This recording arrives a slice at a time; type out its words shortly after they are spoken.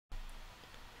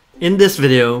In this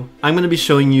video, I'm going to be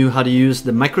showing you how to use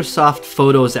the Microsoft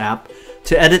Photos app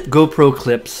to edit GoPro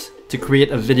clips to create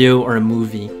a video or a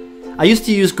movie. I used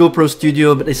to use GoPro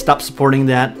Studio, but they stopped supporting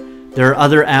that. There are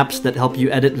other apps that help you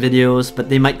edit videos, but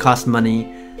they might cost money.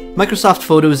 Microsoft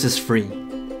Photos is free.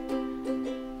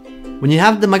 When you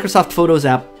have the Microsoft Photos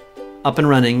app up and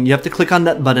running, you have to click on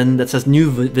that button that says New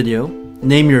Video,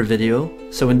 name your video.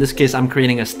 So in this case, I'm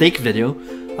creating a steak video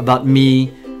about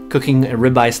me cooking a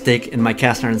ribeye steak in my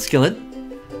cast iron skillet.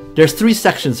 There's three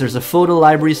sections. There's a photo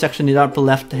library section in the upper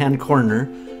left-hand corner.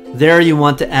 There you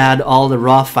want to add all the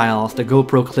raw files, the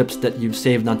GoPro clips that you've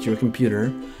saved onto your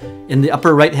computer. In the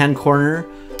upper right-hand corner,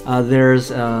 there's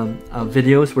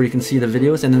videos where you can see the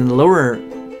videos, and in the lower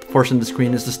portion of the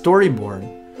screen is the storyboard.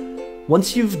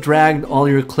 Once you've dragged all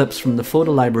your clips from the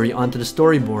photo library onto the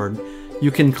storyboard, you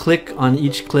can click on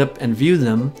each clip and view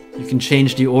them. You can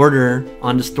change the order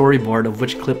on the storyboard of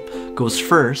which clip goes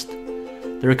first.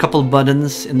 There are a couple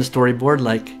buttons in the storyboard,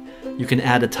 like you can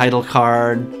add a title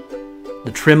card.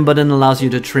 The trim button allows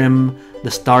you to trim the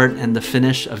start and the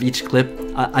finish of each clip.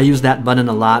 I use that button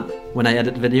a lot when I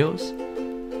edit videos.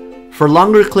 For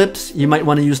longer clips, you might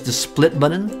want to use the split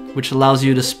button, which allows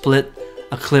you to split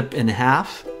a clip in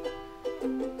half.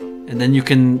 And then you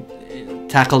can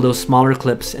tackle those smaller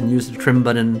clips and use the trim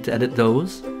button to edit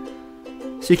those.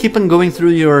 So you keep on going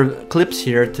through your clips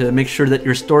here to make sure that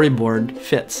your storyboard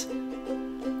fits.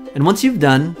 And once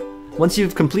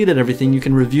you've completed everything, you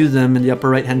can review them in the upper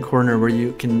right hand corner where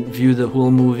you can view the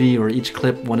whole movie or each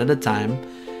clip one at a time.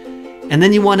 And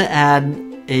then you want to add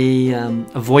a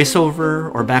voiceover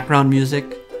or background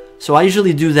music. So I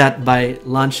usually do that by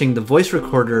launching the voice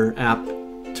recorder app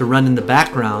to run in the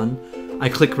background. I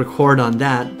click record on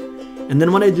that. And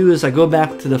then what I do is I go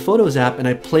back to the Photos app and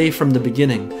I play from the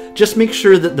beginning. Just make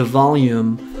sure that the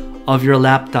volume of your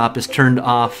laptop is turned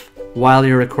off while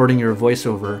you're recording your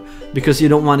voiceover, because you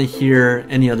don't want to hear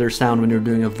any other sound when you're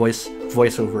doing a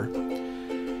voiceover.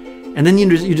 And then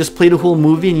you just play the whole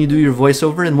movie and you do your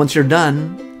voiceover, and once you're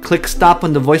done, click stop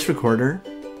on the voice recorder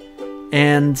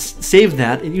and save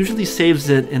that. It usually saves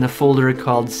it in a folder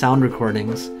called Sound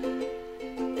Recordings.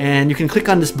 And you can click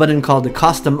on this button called the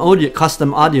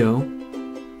Custom Audio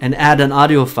and add an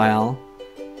audio file.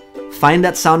 Find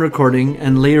that sound recording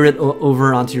and layer it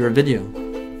over onto your video.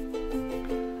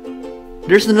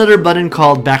 There's another button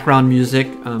called Background Music.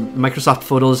 Microsoft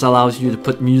Photos allows you to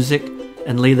put music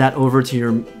and lay that over to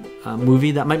your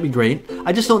movie. That might be great.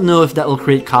 I just don't know if that will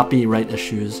create copyright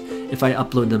issues if I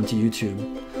upload them to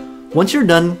YouTube. Once you're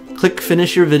done, click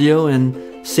Finish Your Video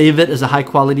and save it as a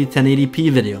high-quality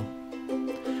 1080p video.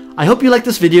 I hope you liked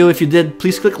this video. If you did,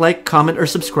 please click like, comment, or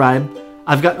subscribe.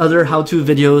 I've got other how-to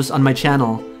videos on my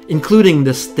channel, including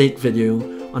this steak video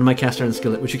on my cast iron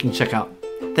skillet, which you can check out.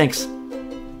 Thanks.